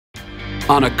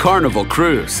On a Carnival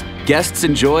cruise, guests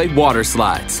enjoy water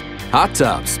slides, hot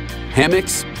tubs,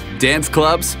 hammocks, dance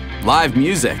clubs, live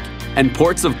music, and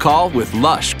ports of call with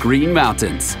lush green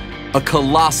mountains. A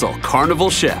colossal Carnival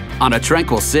ship on a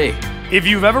tranquil sea. If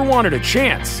you've ever wanted a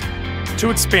chance to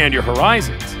expand your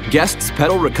horizons, Guests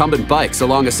pedal recumbent bikes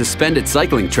along a suspended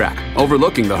cycling track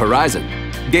overlooking the horizon.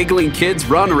 Giggling kids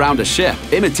run around a ship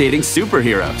imitating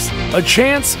superheroes. a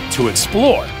chance to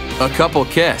explore, A couple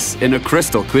kiss in a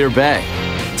crystal clear bay.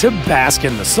 to bask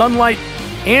in the sunlight,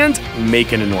 and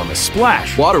make an enormous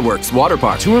splash, Waterworks Water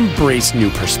Park. to embrace new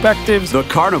perspectives The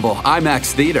Carnival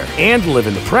IMAX Theater. and live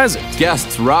in the present.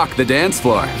 Guests rock the dance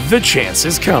floor. The chance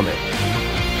is coming.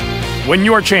 When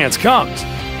your chance comes,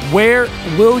 where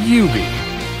will you be?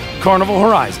 Carnival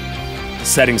Horizon,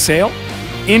 setting sail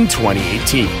in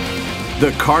 2018.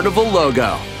 The Carnival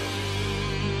logo